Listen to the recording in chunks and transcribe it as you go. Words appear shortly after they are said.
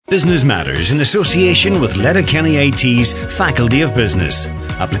Business Matters in association with Letterkenny IT's Faculty of Business.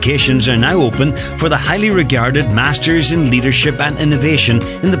 Applications are now open for the highly regarded Masters in Leadership and Innovation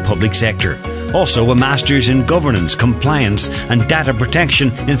in the public sector. Also a Masters in Governance, Compliance and Data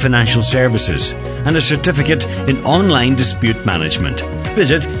Protection in Financial Services. And a Certificate in Online Dispute Management.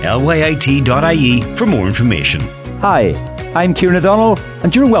 Visit lyit.ie for more information. Hi, I'm Kieran O'Donnell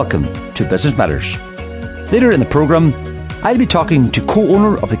and you're welcome to Business Matters. Later in the programme, I'll be talking to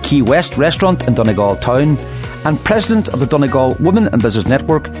co-owner of the Key West restaurant in Donegal Town and president of the Donegal Women in Business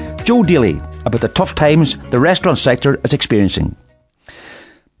Network, Joe Daly, about the tough times the restaurant sector is experiencing.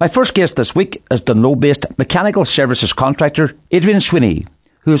 My first guest this week is Dunloe-based mechanical services contractor Adrian Sweeney,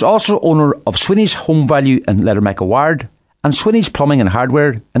 who is also owner of Sweeney's Home Value in Lettermacquard and Sweeney's Plumbing and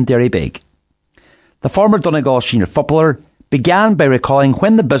Hardware in Derrybeg. The former Donegal senior footballer began by recalling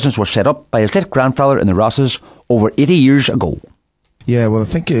when the business was set up by his late grandfather in the Rosses over 80 years ago. Yeah, well, I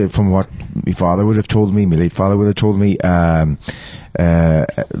think from what my father would have told me, my late father would have told me, my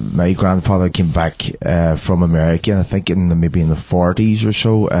grandfather came back from America, I think maybe in the 40s or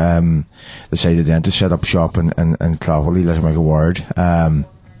so, decided then to set up shop in Clogherty, Lettermacquard.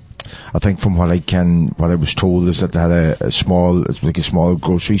 I think from what I was told is that they had a small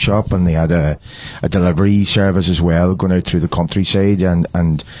grocery shop, and they had a delivery service as well going out through the countryside, and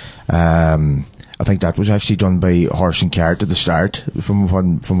I think that was actually done by horse and cart at the start, from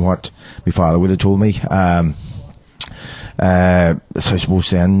what my father would have told me. So I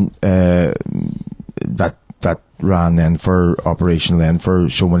suppose then that ran then for operational then for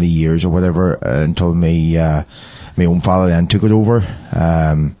so many years or whatever until my own father then took it over.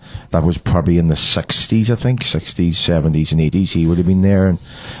 That was probably in the 60s, I think, 60s, 70s and 80s. He would have been there. And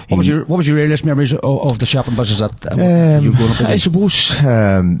what was your earliest memories of the shopping business that you were growing up in? I suppose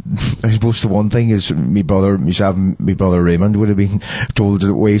the one thing is myself and my brother Raymond would have been told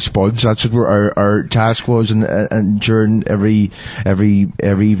to weigh spuds. That's what our task was, and during every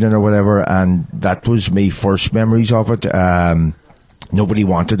evening or whatever, and that was my first memories of it. Nobody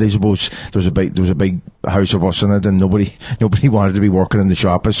wanted, I suppose. There was a big house of us in it, and nobody wanted to be working in the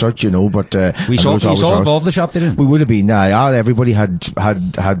shop as such, you know. But we saw involved the shop, didn't we? We would have been. Everybody had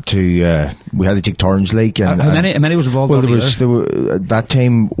to. We had to take turns, like. And how many was involved? Well, there were at that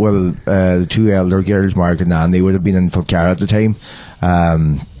time. Well, the two elder girls, Mark and Nan, they would have been in Fulcara at the time.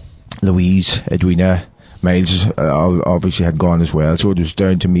 Louise, Edwina, Miles obviously had gone as well, so it was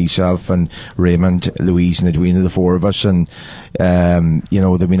down to myself and Raymond, Louise and Edwina, the four of us, and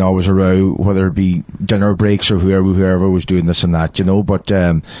there'd been always a row, whether it be dinner breaks or whoever was doing this and that, you know. But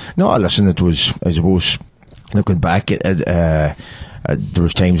no, listen, it was, I suppose, looking back, there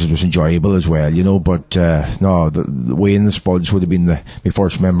was times it was enjoyable as well, you know. But no, the weighing the spuds would have been my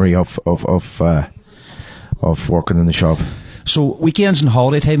first memory of working in the shop. So weekends and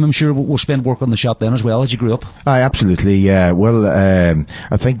holiday time, I'm sure, we'll spend work on the shop then as well as you grew up. Aye, absolutely. Yeah. Well,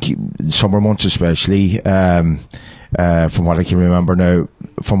 I think summer months especially. From what I can remember now,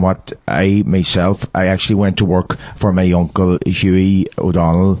 from what I actually went to work for my uncle Hughie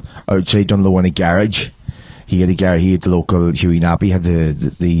O'Donnell outside Dunloe in a garage. He had the local Hughie Nappy had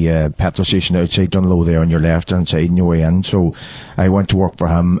the petrol station outside Dunloe there on your left hand side on your way in. So I went to work for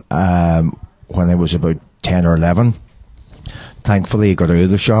him when I was about 10 or 11. Thankfully, I got out of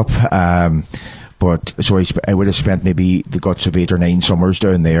the shop, but so I would have spent maybe the guts of 8 or 9 summers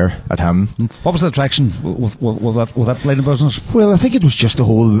down there at him. What was the attraction with that line of business? Well, I think it was just the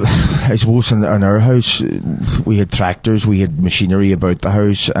whole. I suppose in our house, we had tractors, we had machinery about the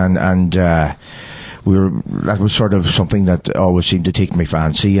house, and that was sort of something that always seemed to take my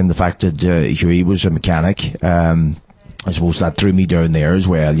fancy, and the fact that Hughie was a mechanic. I suppose that threw me down there as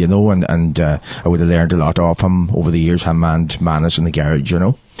well, you know, and I would have learned a lot off him over the years, him and Manus in the garage, you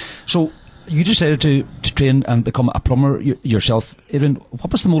know. So you decided to train and become a plumber yourself. Adrian,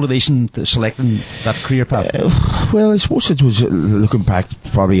 what was the motivation to selecting that career path? Well, I suppose it was looking back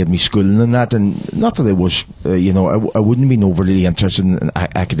probably at my schooling and that, and not that it was, I wouldn't have been overly interested in the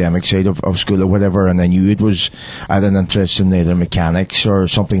academic side of school or whatever, and I knew I had an interest in either mechanics or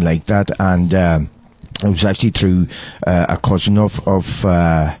something like that, and it was actually through a cousin of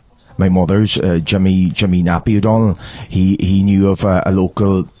my mother's, Jimmy Nappy O'Donnell. He knew of a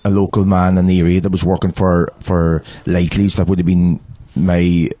local man in the area that was working for Lightleys. That would have been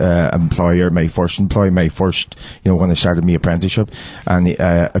my employer, my first, when I started my apprenticeship, and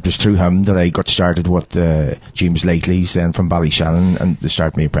it was through him that I got started with James Lightleys then from Ballyshannon, and to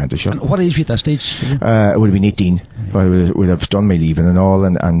start my apprenticeship. And what age were you at that stage? It would have been 18. I would have done my leaving and all,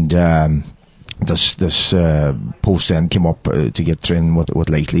 and this post then came up to get training with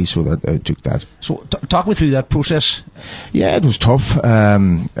Lightly, so that I took that. So talk me through that process. Yeah, it was tough.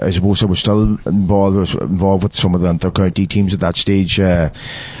 I suppose I was still involved with some of the inter-county teams at that stage, the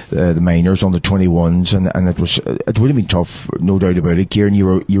minors on the 21s, and it would have been tough, no doubt about it. Kieran, you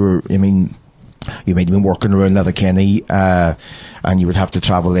were I mean, you might have been working around Letterkenny, and you would have to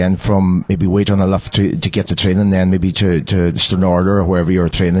travel then from, maybe wait on a lift to get to training, then maybe to the Stranraer or wherever you were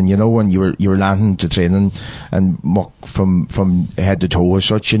training, you know, and you were landing to training and muck from head to toe as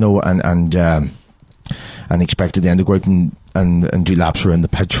such, you know, and expected then to go out and do laps around the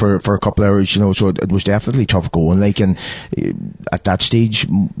pitch for a couple of hours, you know, so it was definitely tough going, like, and at that stage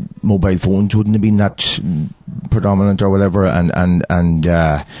mobile phones wouldn't have been that predominant or whatever, and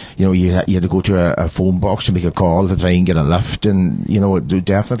you know, you had to go to a phone box to make a call to try and get a lift, and you know,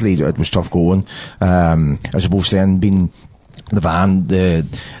 it was tough going. I suppose then being the van, the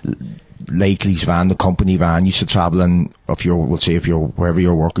Lightly's van, the company van, used to travel in, if you're wherever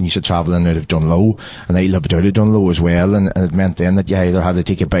you're working, you used to travel in out of Dunlow, and I lived out of Dunlow as well, and it meant then that you either had to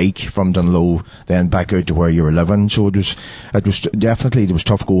take a bike from Dunlow then back out to where you were living, so it was definitely, there was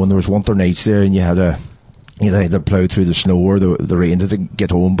tough going. There was winter nights there, and you had to either plough through the snow or the rain to get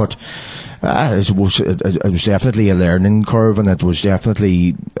home, but I suppose it was definitely a learning curve, and it was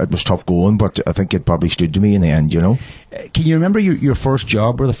tough going, but I think it probably stood to me in the end, you know. Can you remember your first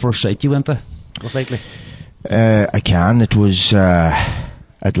job or the first site you went to with Lightly? I can. It was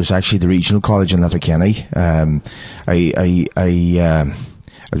actually the regional college in Letterkenny.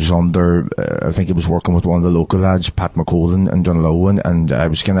 I was under, I think I was working with one of the local lads, Pat McCollan in Dunlow, and I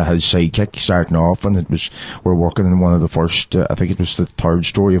was kind of his sidekick starting off, and we're working in one of the first, I think it was the third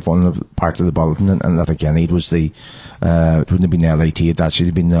story of one of the part of the bulletin in Letterkenny. It was it wouldn't have been LIT at that stage,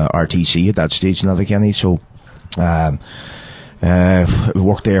 it would have been RTC at that stage in Letterkenny, so, we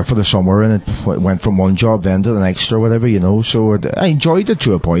worked there for the summer, and it went from one job then to the next or whatever, you know, so I enjoyed it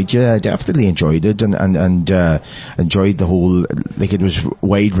to a point. Yeah, I definitely enjoyed it, and enjoyed the whole, like, it was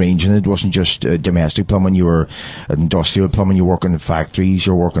wide ranging. It wasn't just domestic plumbing, you were industrial plumbing, you were working in factories,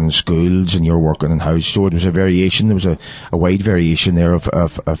 you were working in schools, and you were working in house, so it was a variation, there was a wide variation there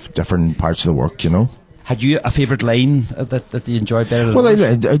of different parts of the work, you know. Had you a favourite line that you enjoyed better than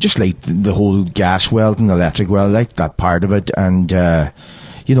others? I just liked the whole gas welding, electric welding, I liked that part of it, and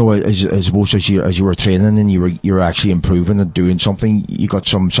you know, I suppose as you were training and you were actually improving and doing something, you got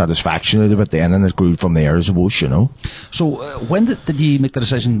some satisfaction out of it then, and it grew from there, I suppose, you know. So when did you make the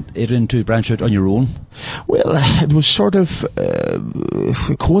decision, Adrian, to branch out on your own? Well, it was sort of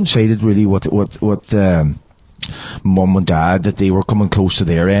it coincided really with Mum and Dad, that they were coming close to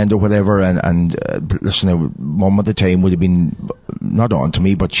their end or whatever, and listen, Mum at the time would have been not on to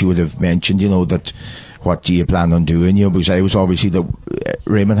me, but she would have mentioned, you know, that what do you plan on doing, you know, because I was obviously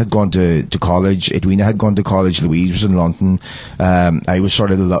Raymond had gone to college, Edwina had gone to college, Louise was in London, I was sort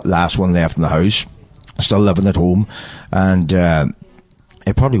of the last one left in the house, still living at home, and I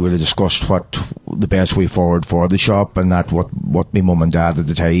probably would have discussed what the best way forward for the shop, and that what my mum and dad at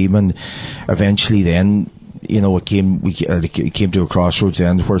the time, and eventually then, you know, it came to a crossroads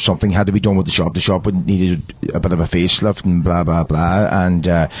then where something had to be done with the shop. The shop needed a bit of a facelift and blah, blah, blah. And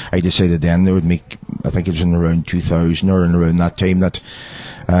I decided then they would make, I think it was in around 2000 or in around that time, that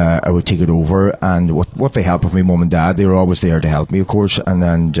I would take it over. And what they helped with my mum and dad, they were always there to help me, of course.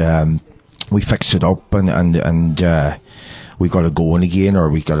 And we fixed it up and we got it going again, or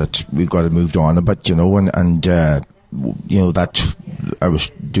we got it moved on a bit, you know, and you know, that I was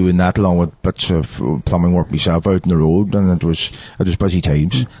doing that along with bits of plumbing work myself out on the road, and it was busy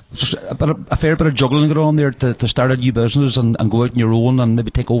times. Just a fair bit of juggling going on there to start a new business and go out on your own and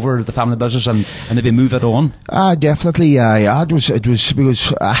maybe take over the family business and maybe move it on. Definitely. It was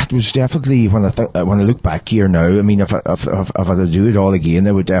because it was definitely, when I look back here now, I mean, if I had to do it all again,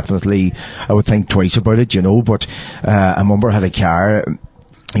 I would think twice about it, you know. But I remember I had a car.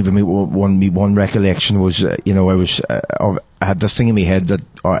 Even one recollection was, you know, I had this thing in my head that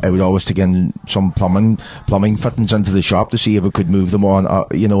I would always take in some plumbing fittings into the shop to see if I could move them on,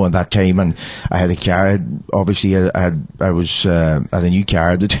 you know, at that time. And I had a car. Obviously, I had a new car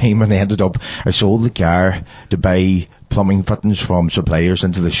at the time, and I sold the car to buy plumbing fittings from suppliers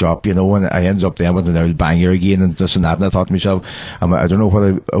into the shop, you know, and I ended up then with an old banger again and this and that, and I thought to myself, I don't know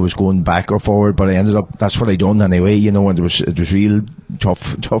whether I was going back or forward, but I ended up, that's what I done anyway, you know, and it was real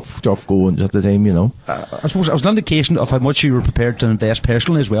tough going at the time, you know. I suppose it was an indication of how much you were prepared to invest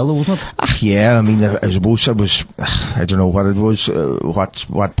personally as well, though, wasn't it? Yeah, I mean, I suppose I was, I don't know what it was,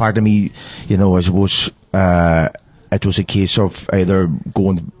 what part of me, you know, I suppose, it was a case of either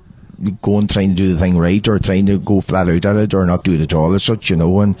going going trying to do the thing right, or trying to go flat out at it, or not do it at all as such, you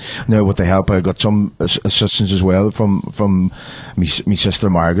know. And now with the help, I got some assistance as well from me sister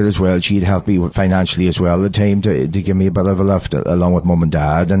Margaret as well. She'd helped me with financially as well at the time to give me a bit of a lift, along with mum and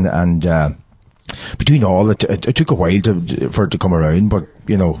dad, and between all, it took a while for it to come around, but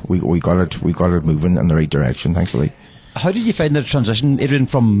you know, we got it moving in the right direction, thankfully. How did you find the transition, Adrian,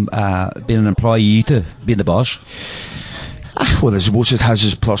 from being an employee to being the boss? Well, I suppose it has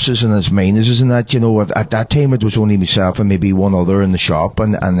its pluses and its minuses, and that, you know, at that time it was only myself and maybe one other in the shop,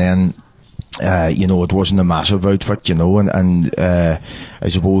 and then you know, it wasn't a massive outfit, you know, and I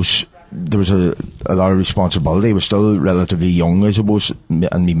suppose there was a lot of responsibility. I was still relatively young, I suppose, in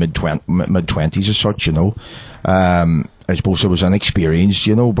my mid-20s as such, you know. I suppose I was inexperienced,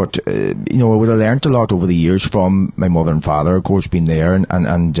 you know, but, you know, I would have learnt a lot over the years from my mother and father, of course, being there,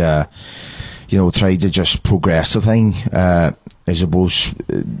 and you know, tried to just progress the thing. I suppose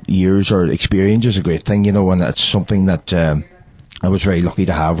years or experience is a great thing, you know, and it's something that I was very lucky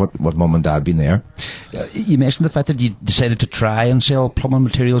to have with mum and dad being there. You mentioned the fact that you decided to try and sell plumbing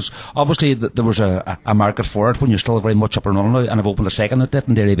materials. Obviously, there was a market for it when you're still very much up and running now, and have opened a second at it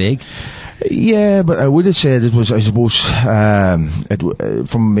in Derrybeg. Yeah, but I would have said it was, I suppose,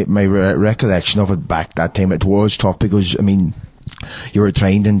 from my recollection of it back that time, it was tough because, I mean, you were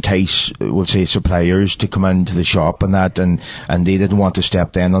trying to entice, we'll say, suppliers to come into the shop and that, and they didn't want to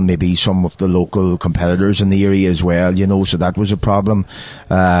step down on maybe some of the local competitors in the area as well, you know, so that was a problem.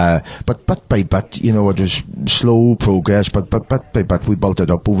 But by bit, you know, it was slow progress, but by bit we built it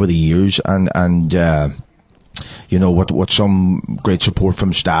up over the years, and you know, with some great support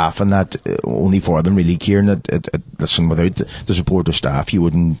from staff and that, only for them really, Kieran. Listen, without the support of staff, I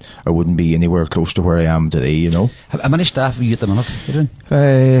wouldn't be anywhere close to where I am today, you know. How many staff are you at the minute, Adrian?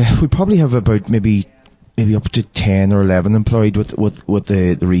 We probably have about maybe up to 10 or 11 employed with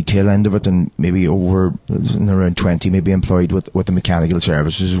the retail end of it, and maybe over around 20 maybe employed with the mechanical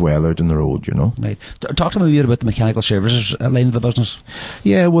services as well out on the road, you know. Right. Talk to me a bit about the mechanical services line of the business.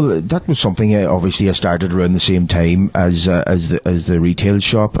 Yeah, well, that was something obviously I started around the same time as the retail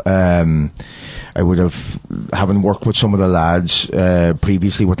shop. I would have, having worked with some of the lads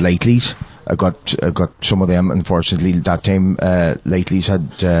previously with Lightleys, I got some of them. Unfortunately, at that time, Lightleys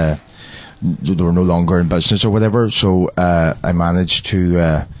had they were no longer in business or whatever, so I managed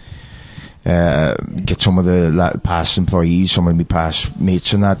to get some of the past employees, some of my past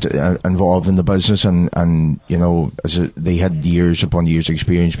mates and that, involved in the business, and you know, they had years upon years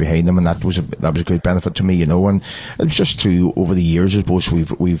experience behind them, and that was a great benefit to me, you know. And it was just through over the years, I suppose,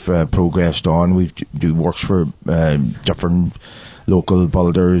 we've progressed on. We do works for different local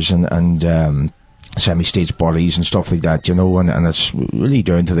builders and semi-state bodies and stuff like that, you know, and it's really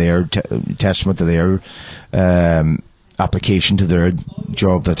down to their testament to their application to their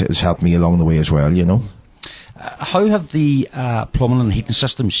job that has helped me along the way as well, you know. How have the plumbing and heating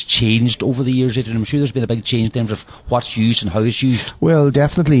systems changed over the years, Adrian? I'm sure there's been a big change in terms of what's used and how it's used. Well,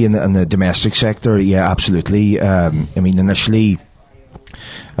 definitely in the domestic sector, yeah, absolutely. I mean, initially,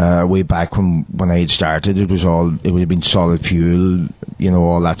 way back when I had started, it would have been solid fuel, you know,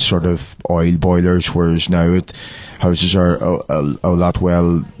 all that sort of oil boilers, whereas now houses are a lot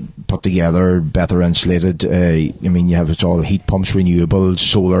well put together, better insulated. I mean, it's all heat pumps, renewables,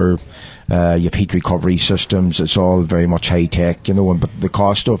 solar, you have heat recovery systems. It's all very much high tech, you know. But the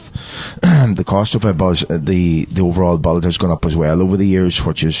cost of a buzz, the overall build has gone up as well over the years,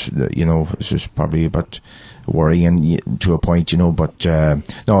 which is, you know, this is probably a bit worrying to a point, you know. But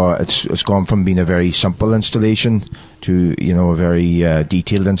no, it's gone from being a very simple installation to, you know, a very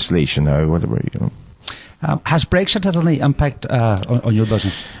detailed installation now, whatever, you know. Has Brexit had any impact on your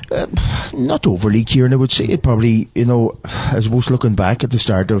business? Not overly, Kieran. I would say it probably, you know, I suppose looking back at the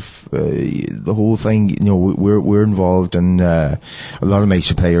start of the whole thing, you know, we're involved in a lot of my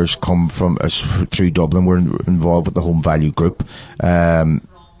suppliers come from us through Dublin. We're involved with the Home Value Group. Some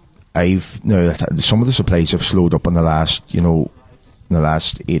of the supplies have slowed up in the last, you know, in the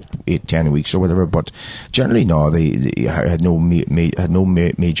last 10 weeks or whatever, but generally no, they had no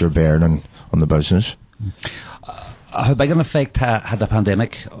major bearing on the business. How big an effect had the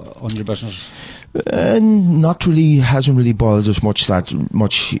pandemic on your business? Not really, hasn't really bothered us much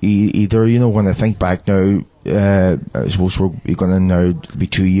either. You know, when I think back now, I suppose we're going to now be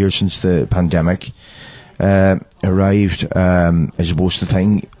 2 years since the pandemic arrived. I suppose the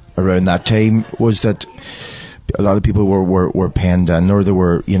thing around that time was that a lot of people were penned in, or they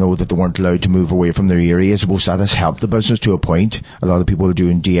were, that they weren't allowed to move away from their area. I suppose that has helped the business to a point. A lot of people are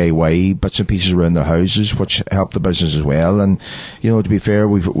doing DIY bits and pieces around their houses, which helped the business as well. And, to be fair,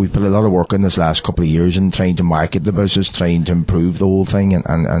 we've put a lot of work in this last couple of years in trying to market the business, trying to improve the whole thing.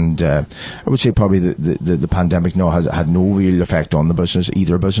 And I would say probably the pandemic now has had no real effect on the business,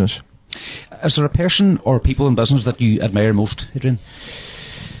 either business. Is there a person or people in business that you admire most, Adrian?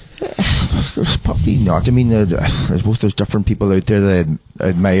 There's probably not. I mean, I suppose there's different people out there that I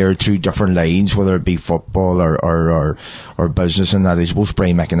admire through different lines, whether it be football or business and that. I suppose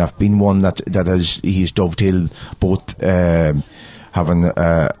Brian McAnuff being one that he's dovetailed both having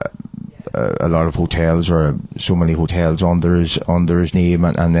a lot of hotels, or so many hotels under his name,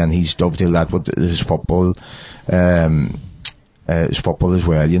 and then he's dovetailed that with his football. His football as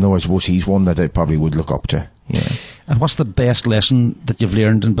well. I suppose he's one that I probably would look up to. Yeah. And what's the best lesson that you've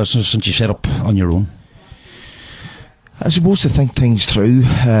learned in business since you set up on your own? I suppose to think things through,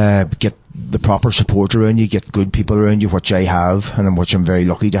 get the proper support around you, get good people around you, which I have, and which I'm very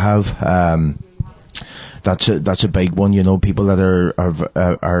lucky to have. That's a big one, people that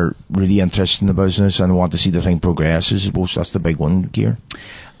are really interested in the business and want to see the thing progress. I suppose that's the big one, Kieran.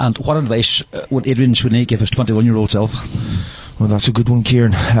 And what advice would Adrian Sweeney give his 21-year-old self? Well, that's a good one,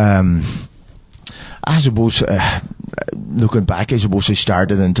 Kieran. I suppose, looking back, I suppose I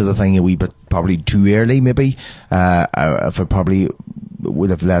started into the thing a wee bit probably too early, maybe. If I probably would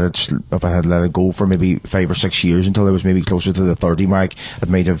have if I had let it go for maybe 5 or 6 years until I was maybe closer to the 30 mark, it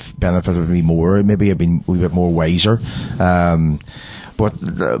might have benefited me more. Maybe I've been a wee bit more wiser. But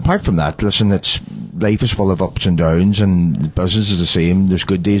apart from that, listen, life is full of ups and downs, and business is the same. There's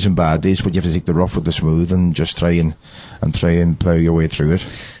good days and bad days, but you have to take the rough with the smooth and just try and plough your way through it.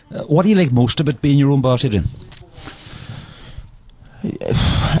 What do you like most about being your own boss, Adrian?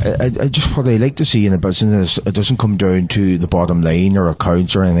 I just, what I like to see in a business is it doesn't come down to the bottom line or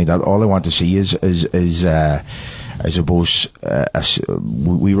accounts or anything like that. All I want to see is I suppose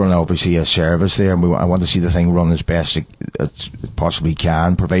we run obviously a service there, and I want to see the thing run as best it possibly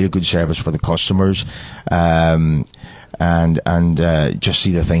can, provide a good service for the customers, and just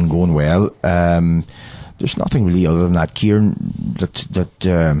see the thing going well. There's nothing really other than that, Kieran,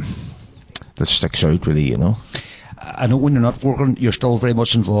 that sticks out really, I know when you're not working, you're still very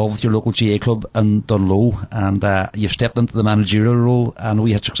much involved with your local GA club in Dunlow, and you've stepped into the managerial role. And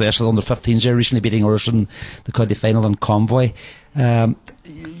we had success with under 15s there recently, beating Urs in the county final in Convoy.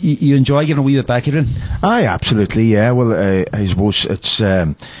 You enjoy getting a wee bit back, Adrian? Aye, absolutely, yeah. Well, I suppose it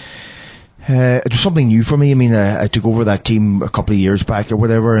was something new for me. I mean, I took over that team a couple of years back or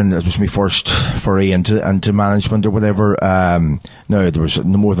whatever, and it was my first foray into management or whatever. No, there was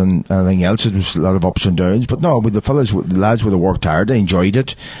no more than anything else. It was a lot of ups and downs, but no, with the lads would have worked hard. I enjoyed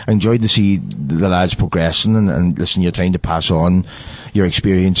it. I enjoyed to see the lads progressing, and listen, you're trying to pass on your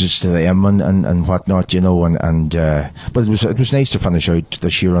experiences to them and whatnot, but it was nice to finish out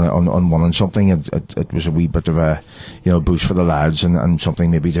this year on winning something. It was a wee bit of a boost for the lads and something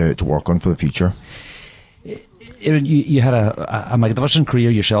maybe to work on for the future. Aaron, you had a magnificent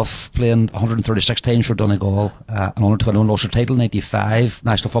career yourself, playing 136 times for Donegal, an under 21 Ulster title in 95,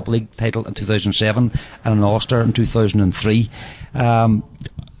 National Football League title in 2007, and an Ulster in 2003.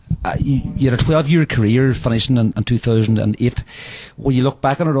 You had a 12-year career finishing in 2008. When you look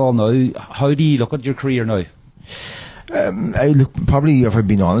back on it all now, how do you look at your career now? I look, probably, if I've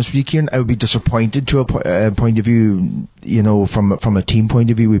been honest with you, Kieran, I would be disappointed to a point of view, from a team point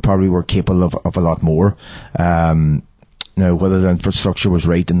of view, we probably were capable of a lot more. Now, whether the infrastructure was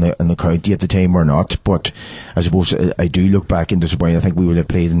right in the county at the time or not, but I suppose I do look back and disappointed. I think we would have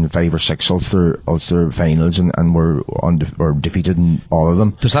played in 5 or 6 Ulster finals and were defeated in all of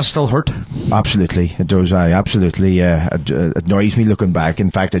them. Does that still hurt? Absolutely, it does. Absolutely. It annoys me looking back.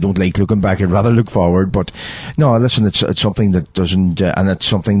 In fact, I don't like looking back. I'd rather look forward. But no, listen, it's something that doesn't, and it's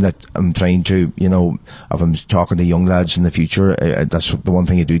something that I'm trying to, if I'm talking to young lads in the future, that's the one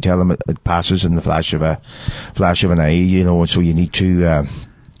thing I do tell them. It passes in the flash of an eye. And so you need to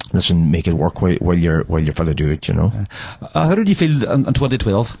listen, make it work while you're for to do it. How did you feel in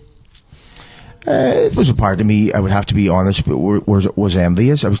 2012? It was a part of me, I would have to be honest, was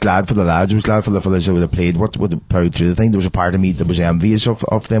envious. I was glad for the lads. I was glad for the fellas that would have played, would have plowed through the thing. There was a part of me that was envious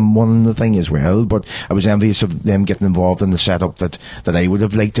of them winning the thing as well, but I was envious of them getting involved in the setup that I would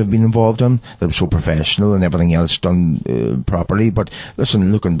have liked to have been involved in, that was so professional and everything else done properly. But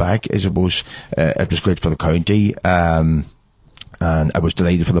listen, looking back, I suppose it was great for the county, and I was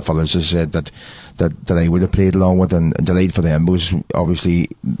delighted for the fellas, as I said, that I would have played along with, and delighted for them, because obviously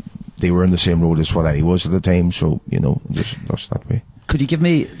they were in the same road as what I was at the time, so, just that way. Could you give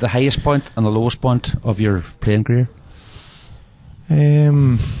me the highest point and the lowest point of your playing career?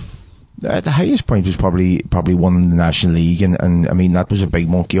 The highest point was probably won in the National League, and I mean that was a big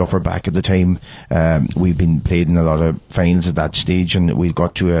monkey offer back at the time. We've been played in a lot of finals at that stage, and we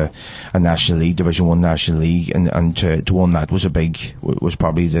got to a National League, Division 1 National League, and to win that was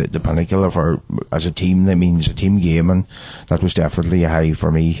probably the pinnacle of our as a team. That means a team game, and that was definitely a high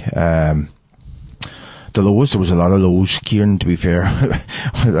for me. The lowest, there was a lot of lows, Kieran, to be fair.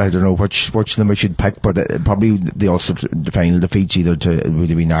 I don't know which of them I should pick, but probably the Ulster final defeats would have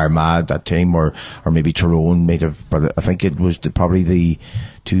been Armagh that time, or maybe Tyrone might have, but I think it was probably the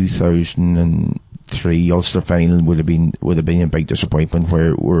 2003 Ulster final would have been a big disappointment,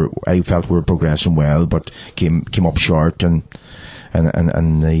 where I felt we were progressing well, but came up short in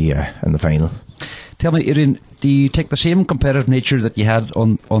the final. Tell me, Adrian, do you take the same competitive nature that you had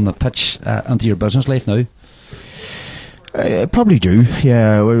on the pitch into your business life now? I probably do,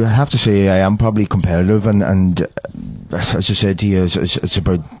 yeah. I have to say I am probably competitive, and as I said to you, it's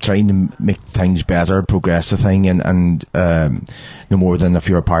about trying to make things better, progress the thing, and no more than if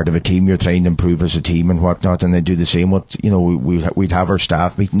you're a part of a team, you're trying to improve as a team and whatnot, and I do the same with, we'd have our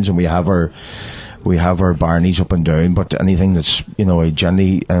staff meetings, and we have our Barneys up and down, but anything that's,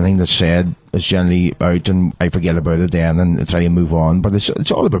 anything that's said is generally out, and I forget about it then and try and move on. But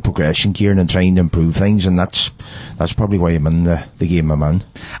it's all about progression, Kieran, and trying to improve things, and that's probably why I'm in the game I'm in.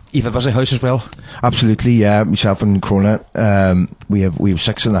 You have a busy house as well? Absolutely, yeah. Myself and Crona, we have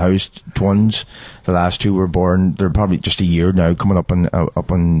 6 in the house, twins. The last 2 were born. They're probably just a year now, coming up in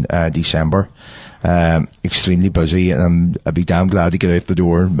December. Extremely busy, and I'd be damn glad to get out the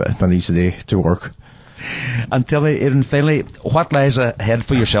door many today to work. And tell me, Aidan, finally, what lies ahead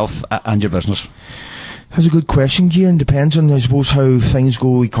for yourself and your business? That's a good question, Kieran. Depends on, I suppose, how things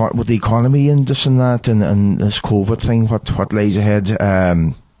go with the economy and this and that, and this COVID thing, what lies ahead.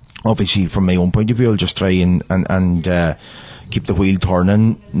 Obviously, from my own point of view, I'll just try and keep the wheel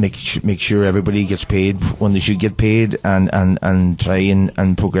turning, make sure everybody gets paid when they should get paid, and try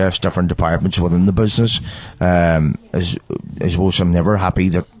and progress different departments within the business. I suppose I'm never happy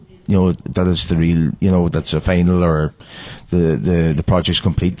that that is the real, that's a final or the project's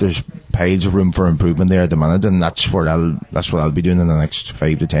complete. There's piles of room for improvement there at the minute, and that's what I'll be doing in the next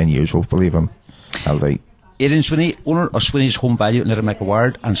 5 to 10 years, hopefully, if I'm healthy. Aidan Swinney, owner of Swinney's Home Value in Little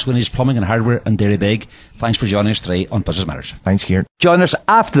Macaward and Swinney's Plumbing and Hardware in Derrybeg. Thanks for joining us today on Business Matters. Thanks, Kieran. Join us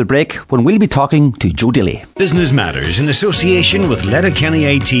after the break when we'll be talking to Joe Daly. Business Matters in association with Letterkenny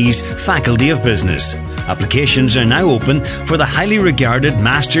IT's Faculty of Business. Applications are now open for the highly regarded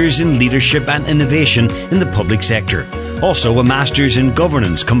Masters in Leadership and Innovation in the public sector. Also a Masters in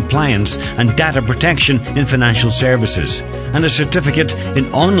Governance, Compliance and Data Protection in Financial Services, and a Certificate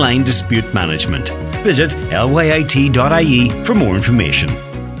in Online Dispute Management. Visit lyit.ie for more information.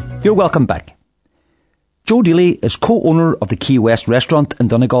 You're welcome back. Joe Daly is co-owner of the Key West restaurant in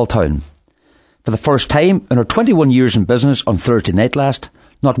Donegal Town. For the first time in her 21 years in business on Thursday night last,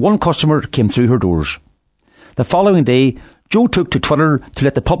 not one customer came through her doors. The following day, Joe took to Twitter to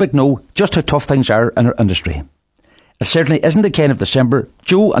let the public know just how tough things are in her industry. It certainly isn't the kind of December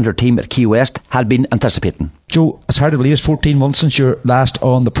Joe and her team at Key West had been anticipating. Joe, it's hard to believe it's 14 months since you're last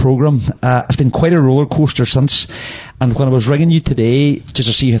on the programme. It's been quite a roller coaster since. And when I was ringing you today just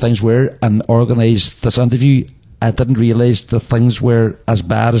to see how things were and organise this interview, I didn't realise that things were as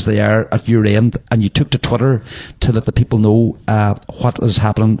bad as they are at your end, and you took to Twitter to let the people know what is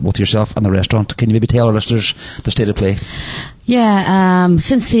happening with yourself and the restaurant. Can you maybe tell our listeners the state of play? Yeah,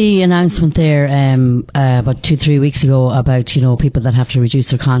 since the announcement there about 2-3 weeks ago about people that have to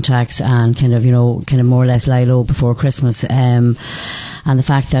reduce their contacts and kind of more or less lie low before Christmas, and the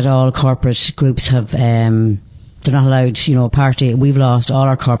fact that all corporate groups have they're not allowed, party. We've lost all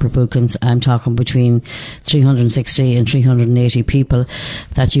our corporate bookings. I'm talking between 360 and 380 people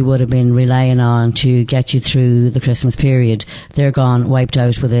that you would have been relying on to get you through the Christmas period. They're gone, wiped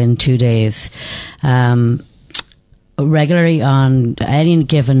out within 2 days. Regularly on any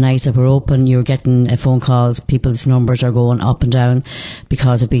given night that we're open, you're getting phone calls. People's numbers are going up and down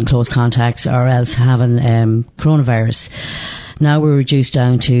because of being close contacts or else having coronavirus. Now we're reduced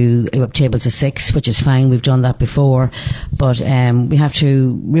down to tables of 6, which is fine. We've done that before. But we have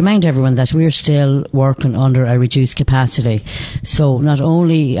to remind everyone that we're still working under a reduced capacity. So not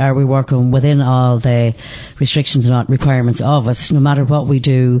only are we working within all the restrictions and requirements of us, no matter what we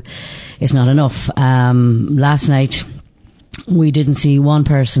do, it's not enough. Last night, we didn't see one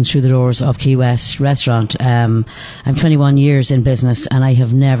person through the doors of Key West restaurant. I'm 21 years in business and I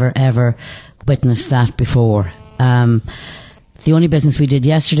have never ever witnessed that before. The only business we did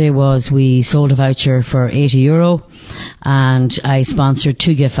yesterday was we sold a voucher for €80 and I sponsored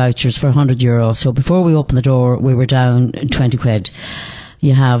 2 gift vouchers for €100. So before we opened the door, we were down 20 quid.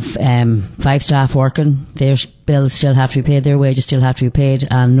 You have 5 staff working, their bills still have to be paid, their wages still have to be paid,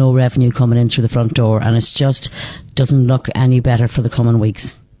 and no revenue coming in through the front door. And it just doesn't look any better for the coming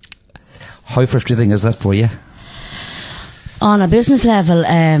weeks. How frustrating is that for you? On a business level,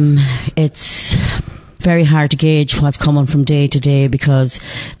 it's very hard to gauge what's coming from day to day, because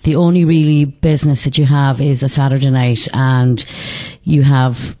the only really business that you have is a Saturday night, and you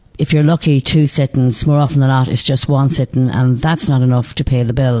have, if you're lucky, 2 sittings. More often than not, it's just 1 sitting, and that's not enough to pay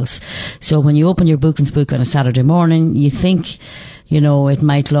the bills. So when you open your bookings book on a Saturday morning, you think, it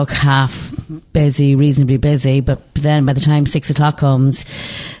might look half busy, reasonably busy, but then by the time 6 o'clock comes,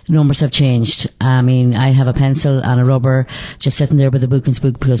 numbers have changed. I mean, I have a pencil and a rubber just sitting there with the bookings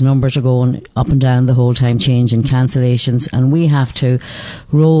book, because numbers are going up and down the whole time, changing, cancellations, and we have to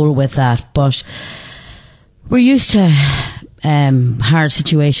roll with that. But we're used to hard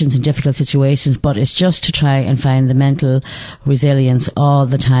situations and difficult situations, but it's just to try and find the mental resilience all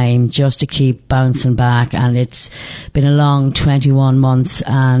the time, just to keep bouncing back. And it's been a long 21 months,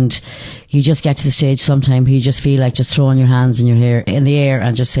 and you just get to the stage sometime where you just feel like just throwing your hands in the air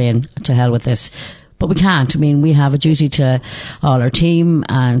and just saying, to hell with this. But we can't. I mean, we have a duty to all our team,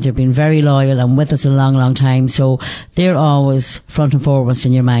 and they've been very loyal and with us a long, long time. So they're always front and foremost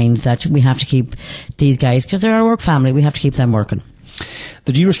in your mind, that we have to keep these guys, because they're our work family, we have to keep them working.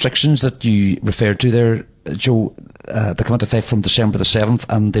 The new restrictions that you referred to there, Joe, they come into effect from December the 7th,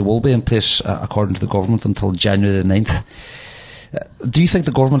 and they will be in place, according to the government, until January the 9th. Do you think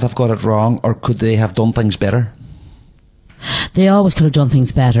the government have got it wrong, or could they have done things better? They always could have done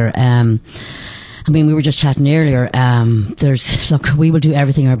things better. I mean, we were just chatting earlier. Look, we will do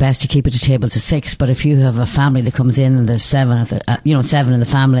everything our best to keep it to tables of 6. But if you have a family that comes in and there's 7 7 in the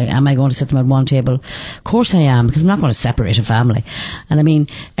family, am I going to sit them at one table? Of course I am, because I'm not going to separate a family. And I mean,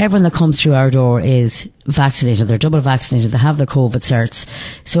 everyone that comes through our door is vaccinated. They're double vaccinated. They have their COVID certs.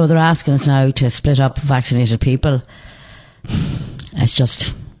 So they're asking us now to split up vaccinated people.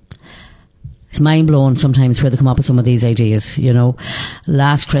 It's mind blowing sometimes where they come up with some of these ideas.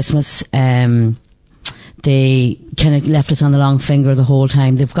 Last Christmas, they kind of left us on the long finger the whole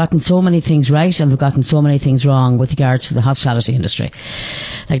time. They've gotten so many things right, and they've gotten so many things wrong with regards to the hospitality industry.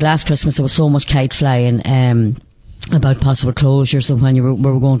 Like last Christmas, there was so much kite flying about possible closures, and when we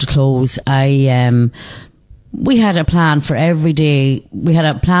were going to close, we had a plan for every day. We had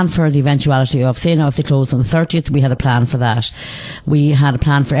a plan for the eventuality of, say now if they closed on the 30th, we had a plan for that. We had a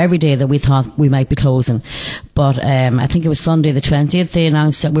plan for every day that we thought we might be closing. But I think it was Sunday the 20th, they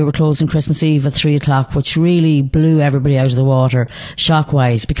announced that we were closing Christmas Eve at 3 o'clock, which really blew everybody out of the water,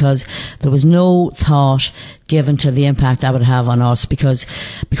 shock-wise, because there was no thought given to the impact that would have on us, because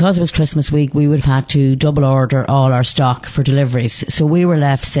it was Christmas week, we would have had to double order all our stock for deliveries. So we were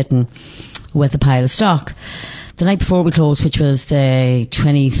left sitting with a pile of stock. The night before we closed, which was the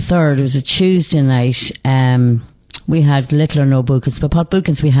 23rd, it was a Tuesday night, we had little or no bookings, but what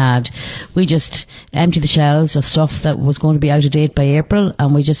bookings we had, we just emptied the shelves of stuff that was going to be out of date by April,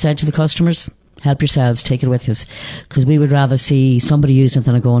 and we just said to the customers, help yourselves, take it with you, because we would rather see somebody using it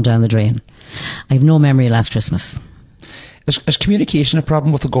than it going down the drain. I have no memory of last Christmas. Is communication a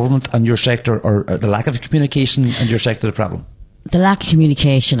problem with the government and your sector, or the lack of communication in your sector a problem? The lack of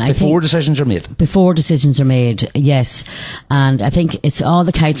communication, I think. Before decisions are made? Before decisions are made, yes. And I think it's all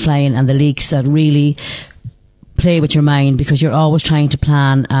the kite flying and the leaks that really play with your mind, because you're always trying to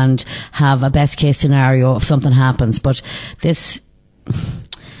plan and have a best case scenario if something happens. But this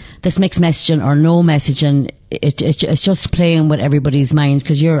mixed messaging or no messaging, it's just playing with everybody's minds,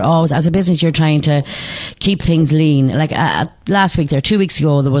 because you're always, as a business, you're trying to keep things lean. Like last week, 2 weeks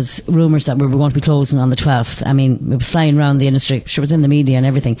ago, there was rumours that we were going to be closing on the 12th. I mean, it was flying around the industry. Sure, it was in the media and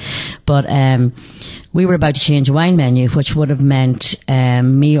everything. But we were about to change a wine menu, which would have meant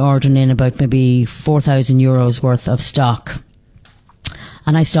me ordering in about maybe €4,000 worth of stock.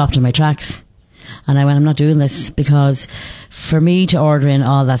 And I stopped in my tracks. And I went, I'm not doing this, because for me to order in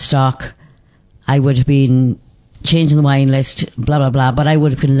all that stock, I would have been changing the wine list, blah, blah, blah, but I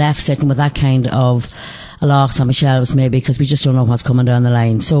would have been left sitting with that kind of a loss on my shelves, maybe, because we just don't know what's coming down the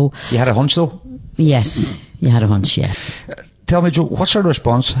line. So you had a hunch, though? Yes, you had a hunch, yes. Tell me, Joe, what sort of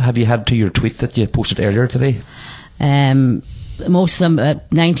response have you had to your tweet that you posted earlier today? Most of them,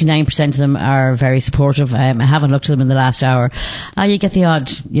 99% of them are very supportive. I haven't looked at them in the last hour. You get the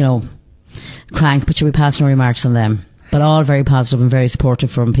odd, crank, but you'll be passing no remarks on them. but all very positive and very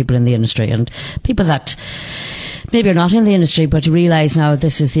supportive from people in the industry and people that maybe are not in the industry, but you realise now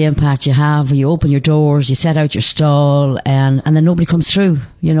this is the impact you have. You open your doors, you set out your stall, and then nobody comes through,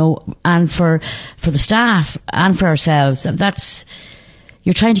 you know. And for the staff and for ourselves, that's,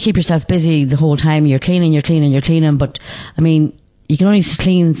 you're trying to keep yourself busy the whole time. You're cleaning, but I mean, you can only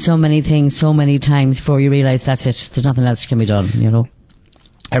clean so many things so many times before you realise that's it. There's nothing else can be done, you know.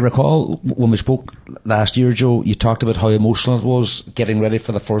 I recall when we spoke last year, Joe, you talked about how emotional it was getting ready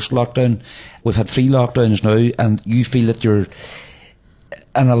for the first lockdown. We've had 3 lockdowns now, and you feel that you're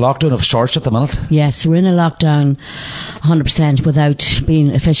in a lockdown of sorts at the minute. Yes, we're in a lockdown 100% without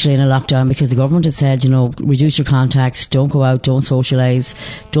being officially in a lockdown, because the government has said, you know, reduce your contacts, don't go out, don't socialise,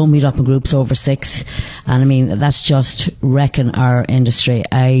 don't meet up in groups over 6. And I mean, that's just wrecking our industry.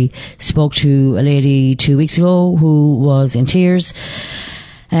 I spoke to a lady 2 weeks ago who was in tears.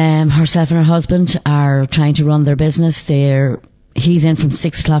 Herself and her husband are trying to run their business. He's in from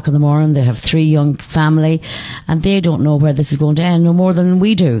 6 o'clock in the morning. They have 3 young family, and they don't know where this is going to end no more than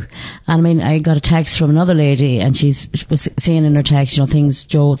we do. And I mean, I got a text from another lady, and she was saying in her text, you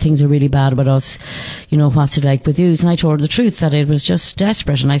know, things are really bad about us. You know, what's it like with you? And I told her the truth, that it was just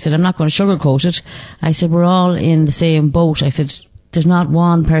desperate. And I said, I'm not going to sugarcoat it. I said, we're all in the same boat. I said, there's not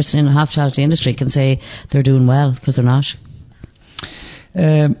one person in the hospitality industry can say they're doing well, because they're not.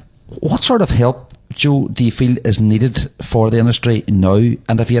 What sort of help, Joe, do you feel is needed for the industry now?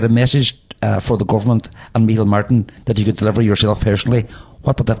 And if you had a message for the government and Micheál Martin that you could deliver yourself personally,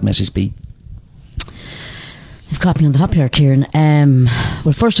 what would that message be? You've got me on the hop here, Kieran.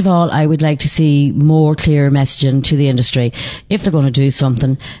 Well, first of all, I would like to see more clear messaging to the industry. If they're going to do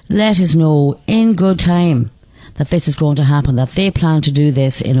something, let us know in good time that this is going to happen, that they plan to do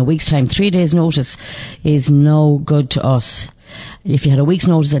this in a week's time. 3 days' notice is no good to us. If you had a week's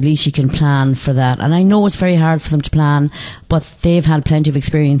notice, at least you can plan for that. And I know it's very hard for them to plan, but they've had plenty of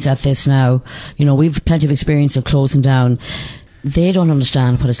experience at this now. You know, we've plenty of experience of closing down. They don't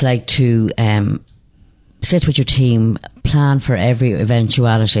understand what it's like to sit with your team, plan for every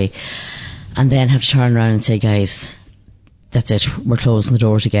eventuality, and then have to turn around and say, guys, that's it, we're closing the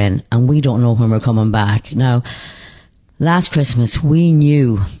doors again, and we don't know when we're coming back. Now, last Christmas, we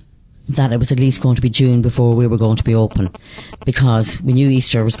knew that it was at least going to be June before we were going to be open, because we knew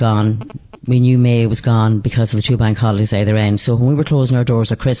Easter was gone, we knew May was gone because of the 2 bank holidays either end. So when we were closing our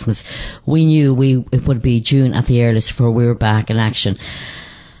doors at Christmas, we knew it would be June at the earliest before we were back in action.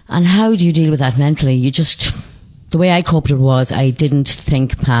 And how do you deal with that mentally? The way I coped it was, I didn't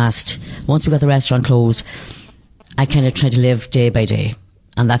think past, once we got the restaurant closed, I kind of tried to live day by day,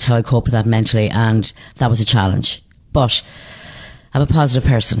 and that's how I coped with that mentally, and that was a challenge. But I'm a positive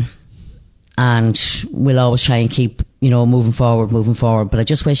person, and we'll always try and keep, you know, moving forward. But I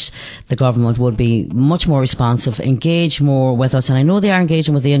just wish the government would be much more responsive, engage more with us. And I know they are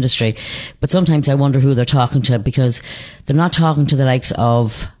engaging with the industry, but sometimes I wonder who they're talking to, because they're not talking to the likes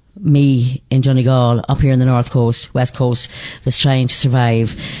of me in Donegal, up here in the North Coast, West Coast, that's trying to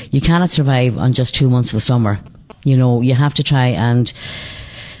survive. You cannot survive on just 2 months of the summer. You know, you have to try and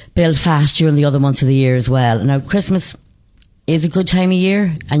build fast during the other months of the year as well. Now, Christmas is a good time of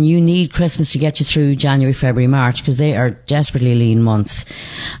year, and you need Christmas to get you through January, February, March, because they are desperately lean months.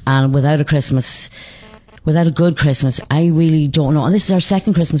 And without a good Christmas, I really don't know. And this is our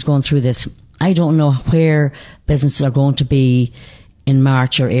second Christmas going through this. I don't know where businesses are going to be in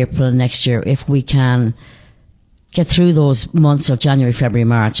March or April next year if we can get through those months of January, February,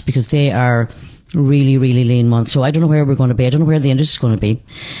 March, because they are really, really lean months. So I don't know where we're going to be. I don't know where the industry is going to be,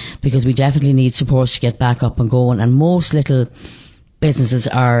 because we definitely need support to get back up and going. And most little businesses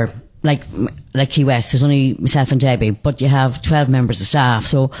are like Key West. There's only myself and Debbie, but you have 12 members of staff.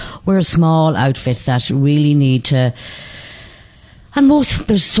 So we're a small outfit that really need to. And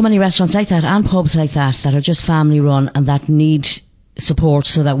there's so many restaurants like that and pubs like that are just family run and that need support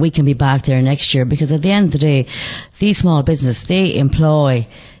so that we can be back there next year. Because at the end of the day, these small businesses, they employ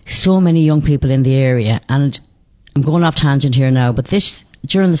so many young people in the area. And I'm going off tangent here now, but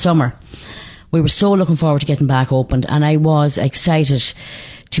during the summer, we were so looking forward to getting back opened, and I was excited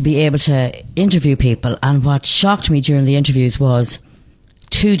to be able to interview people. And what shocked me during the interviews was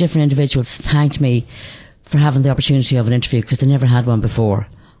 2 different individuals thanked me for having the opportunity of an interview, because they never had one before.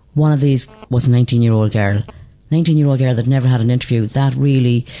 One of these was a 19-year-old girl that never had an interview. That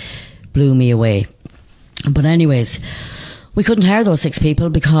really blew me away. But anyways, we couldn't hire those 6 people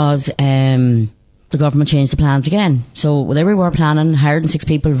because the government changed the plans again. So there we were planning, hiring 6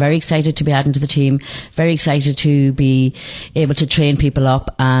 people, very excited to be adding to the team, very excited to be able to train people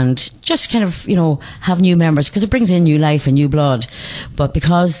up and just kind of, you know, have new members, because it brings in new life and new blood. But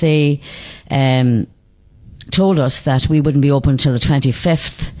because they told us that we wouldn't be open until the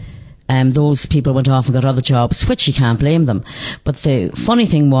 25th. Those people went off and got other jobs, which you can't blame them. But the funny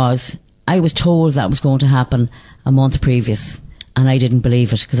thing was, I was told that was going to happen a month previous, and I didn't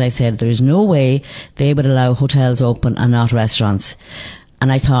believe it, because I said there is no way they would allow hotels open and not restaurants.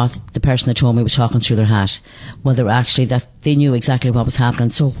 And I thought the person that told me was talking through their hat. Well, they knew exactly what was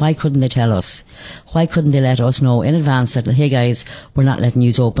happening. So why couldn't they tell us? Why couldn't they let us know in advance that, hey guys, we're not letting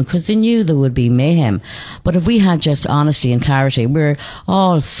you open? Because they knew there would be mayhem. But if we had just honesty and clarity, we're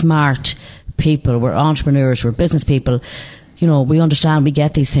all smart people, we're entrepreneurs, we're business people. You know, we understand, we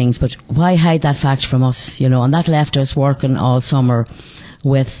get these things, but why hide that fact from us? You know, and that left us working all summer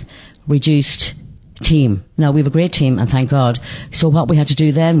with reduced team. Now, we have a great team, and thank God. So what we had to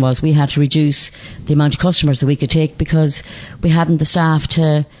do then was we had to reduce the amount of customers that we could take, because we hadn't the staff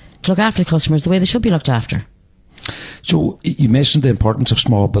to look after the customers the way they should be looked after. So you mentioned the importance of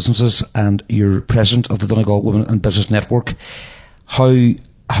small businesses, and you're president of the Donegal Women in Business Network. How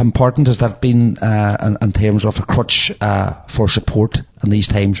important has that been in terms of a crutch for support in these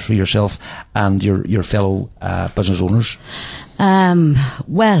times for yourself and your fellow business owners?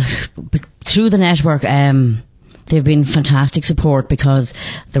 Well, through the network, they've been fantastic support, because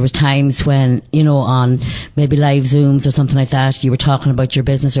there was times when, you know, on maybe live Zooms or something like that, you were talking about your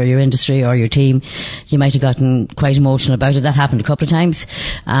business or your industry or your team. You might have gotten quite emotional about it. That happened a couple of times.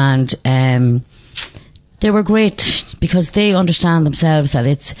 And they were great, because they understand themselves that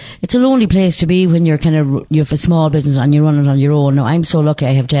it's a lonely place to be when you have a small business and you run it on your own. Now, I'm so lucky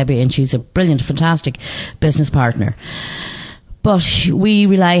I have Debbie, and she's a brilliant, fantastic business partner. But we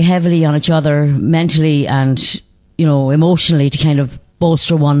rely heavily on each other mentally and, you know, emotionally to kind of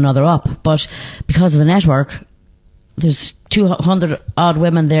bolster one another up. But because of the network, there's 200 odd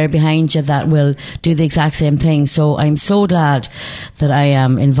women there behind you that will do the exact same thing. So I'm so glad that I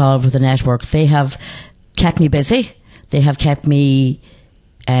am involved with the network. They have kept me busy. They have kept me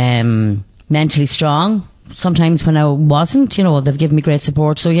mentally strong. Sometimes when I wasn't, you know, they've given me great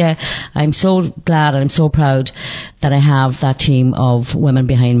support. So yeah, I'm so glad and I'm so proud that I have that team of women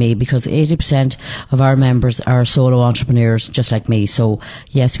behind me, because 80% of our members are solo entrepreneurs just like me. So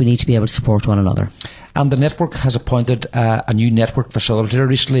yes, we need to be able to support one another. And the network has appointed a new network facilitator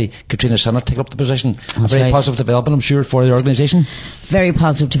recently. Katrina Sinnott take up the position. That's a very positive development, I'm sure, for the organisation. Very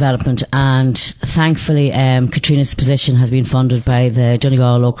positive development, and thankfully Katrina's position has been funded by the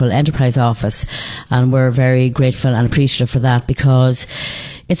Donegal Local Enterprise Office, and we're very grateful and appreciative for that, because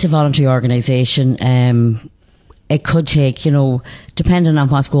it's a voluntary organisation. It could take, you know, depending on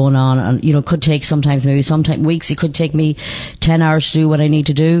what's going on, and, you know, it could take sometimes weeks, it could take me 10 hours to do what I need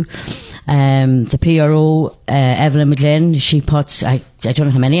to do. The PRO, Evelyn McGlynn, she puts, I don't know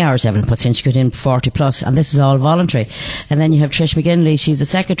how many hours Evelyn puts in, she got in 40 plus, and this is all voluntary. And then you have Trish McGinley, she's a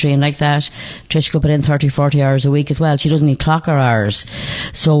secretary, and like that, Trish could put in 30, 40 hours a week as well. She doesn't need clock her hours.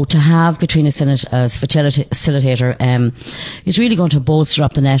 So to have Katrina Sinnott as facilitator is really going to bolster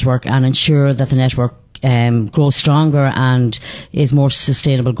up the network and ensure that the network grows stronger and is more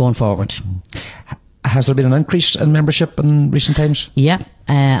sustainable going forward. Has there been an increase in membership in recent times? Yeah,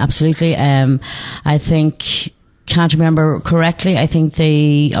 absolutely. I think, can't remember correctly, I think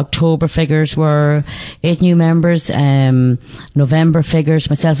the October figures were 8 new members. November figures,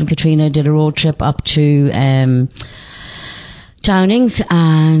 myself and Katrina did a road trip up to Downings,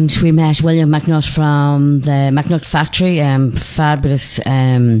 and we met William McNutt from the McNutt factory, fabulous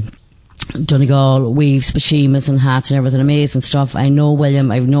Donegal weaves, pachimas and hats and everything, amazing stuff. I know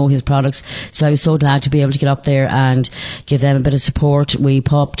William, I know his products, so I was so glad to be able to get up there and give them a bit of support. We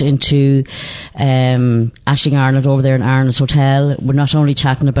popped into Ashling Ireland over there in Ireland's Hotel. We're not only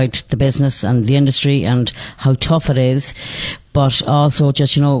chatting about the business and the industry and how tough it is, but also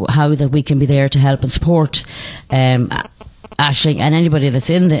just, you know, how that we can be there to help and support Ashling and anybody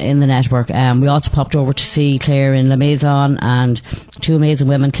that's in the network. We also popped over to see Claire in La Maison and 2 amazing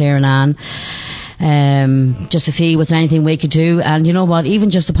women, Claire and Anne, just to see was there anything we could do. And you know what,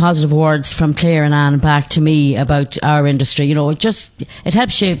 even just the positive words from Claire and Anne back to me about our industry, you know, it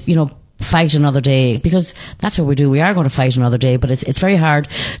helps you, you know, fight another day, because that's what we do. We are going to fight another day, but it's very hard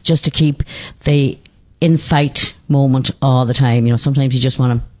just to keep the in-fight moment all the time. You know, sometimes you just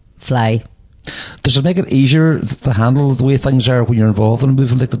want to fly. Does it make it easier to handle the way things are when you're involved in a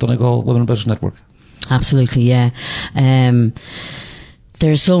movement like the Donegal Women in Business Network? Absolutely, yeah.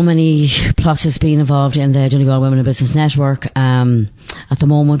 There's so many pluses being involved in the Donegal Women in Business Network. At the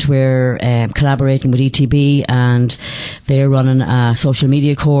moment, we're collaborating with ETB, and they're running a social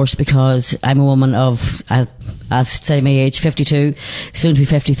media course, because I'm a woman of, I'll say my age, 52, soon to be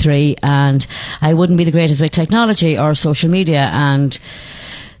 53, and I wouldn't be the greatest with technology or social media, and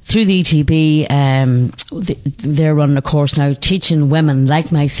through the ETB, they're running a course now teaching women like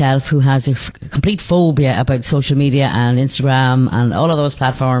myself who has a complete phobia about social media and Instagram and all of those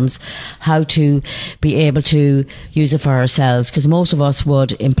platforms, how to be able to use it for ourselves, because most of us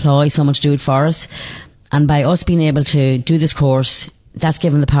would employ someone to do it for us, and by us being able to do this course, that's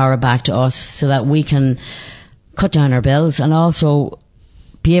given the power back to us so that we can cut down our bills and also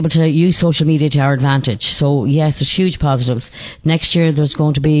be able to use social media to our advantage. So yes, there's huge positives. Next year there's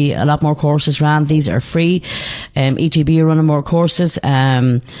going to be a lot more courses ran. These are free. ETB are running more courses.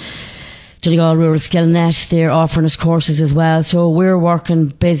 Donegal Rural Skill Net, they're offering us courses as well. So we're working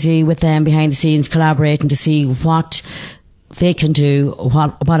busy with them behind the scenes, collaborating to see what they can do,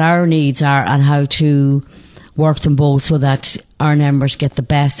 what our needs are, and how to work them both so that our members get the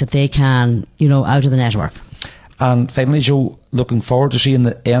best that they can, out of the network. And finally, Joe, looking forward to seeing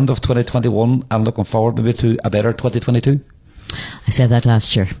the end of 2021 and looking forward maybe to a better 2022? I said that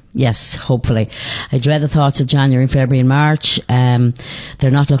last year. Yes, hopefully. I dread the thoughts of January, February and March. They're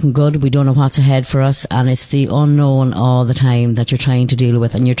not looking good. We don't know what's ahead for us, and it's the unknown all the time that you're trying to deal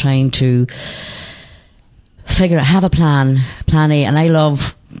with, and you're trying to figure out, have a plan A, and I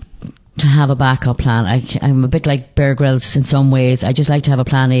love to have a backup plan. I'm a bit like Bear Grylls in some ways. I just like to have a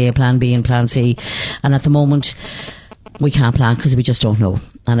plan A, a plan B and plan C, and at the moment we can't plan because we just don't know,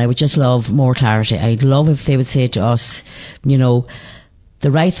 and I would just love more clarity. I'd love if they would say to us, the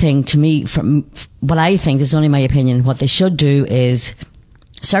right thing to me, from what I think, this is only my opinion, what they should do is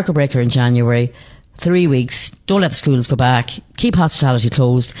circuit breaker in January, 3 weeks, don't let the schools go back, keep hospitality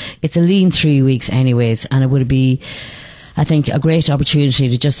closed. It's a lean 3 weeks anyways, and it would be, I think, a great opportunity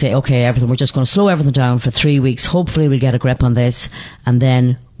to just say, okay, we're just going to slow everything down for 3 weeks. Hopefully we'll get a grip on this and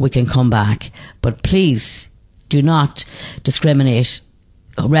then we can come back. But please do not discriminate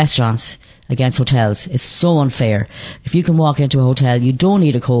restaurants against hotels. It's so unfair. If you can walk into a hotel, you don't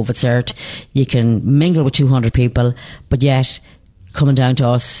need a COVID cert. You can mingle with 200 people, but yet coming down to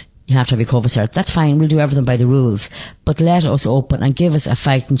us, you have to have your COVID cert. That's fine. We'll do everything by the rules. But let us open and give us a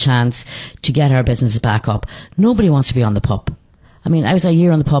fighting chance to get our businesses back up. Nobody wants to be on the pup. I mean, I was a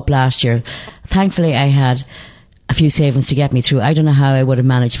year on the pup last year. Thankfully, I had a few savings to get me through. I don't know how I would have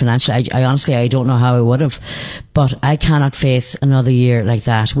managed financially. I honestly don't know how I would have. But I cannot face another year like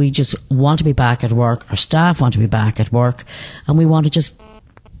that. We just want to be back at work. Our staff want to be back at work. And we want to just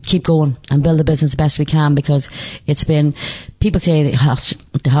keep going and build the business the best we can, because it's been, people say the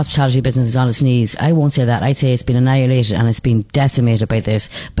hospitality business is on its knees. I won't say that. I'd say it's been annihilated and it's been decimated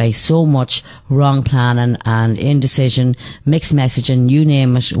by so much wrong planning and indecision, mixed messaging, you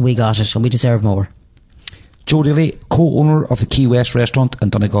name it, we got it, and we deserve more. Joe Daly, co-owner of the Key West restaurant in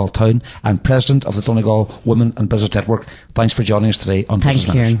Donegal Town and president of the Donegal Women and Business Network. Thanks for joining us today on Business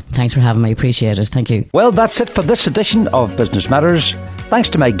Matters. Thanks, Kieran. Thanks for having me. Appreciate it. Thank you. Well, that's it for this edition of Business Matters. Thanks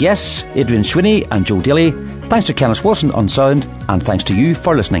to my guests, Adrian Sweeney and Joe Daly. Thanks to Kenneth Wilson on sound, and thanks to you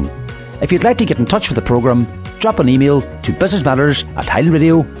for listening. If you'd like to get in touch with the programme, drop an email to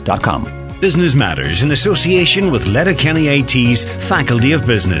businessmatters@highlandradio.com. Business Matters in association with Letterkenny IT's Faculty of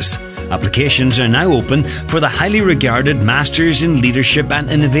Business. Applications are now open for the highly regarded Masters in Leadership and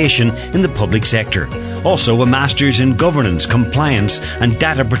Innovation in the public sector. Also a Masters in Governance, Compliance and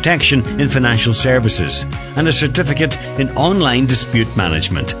Data Protection in Financial Services, and a Certificate in Online Dispute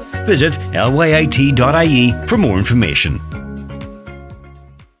Management. Visit lyit.ie for more information.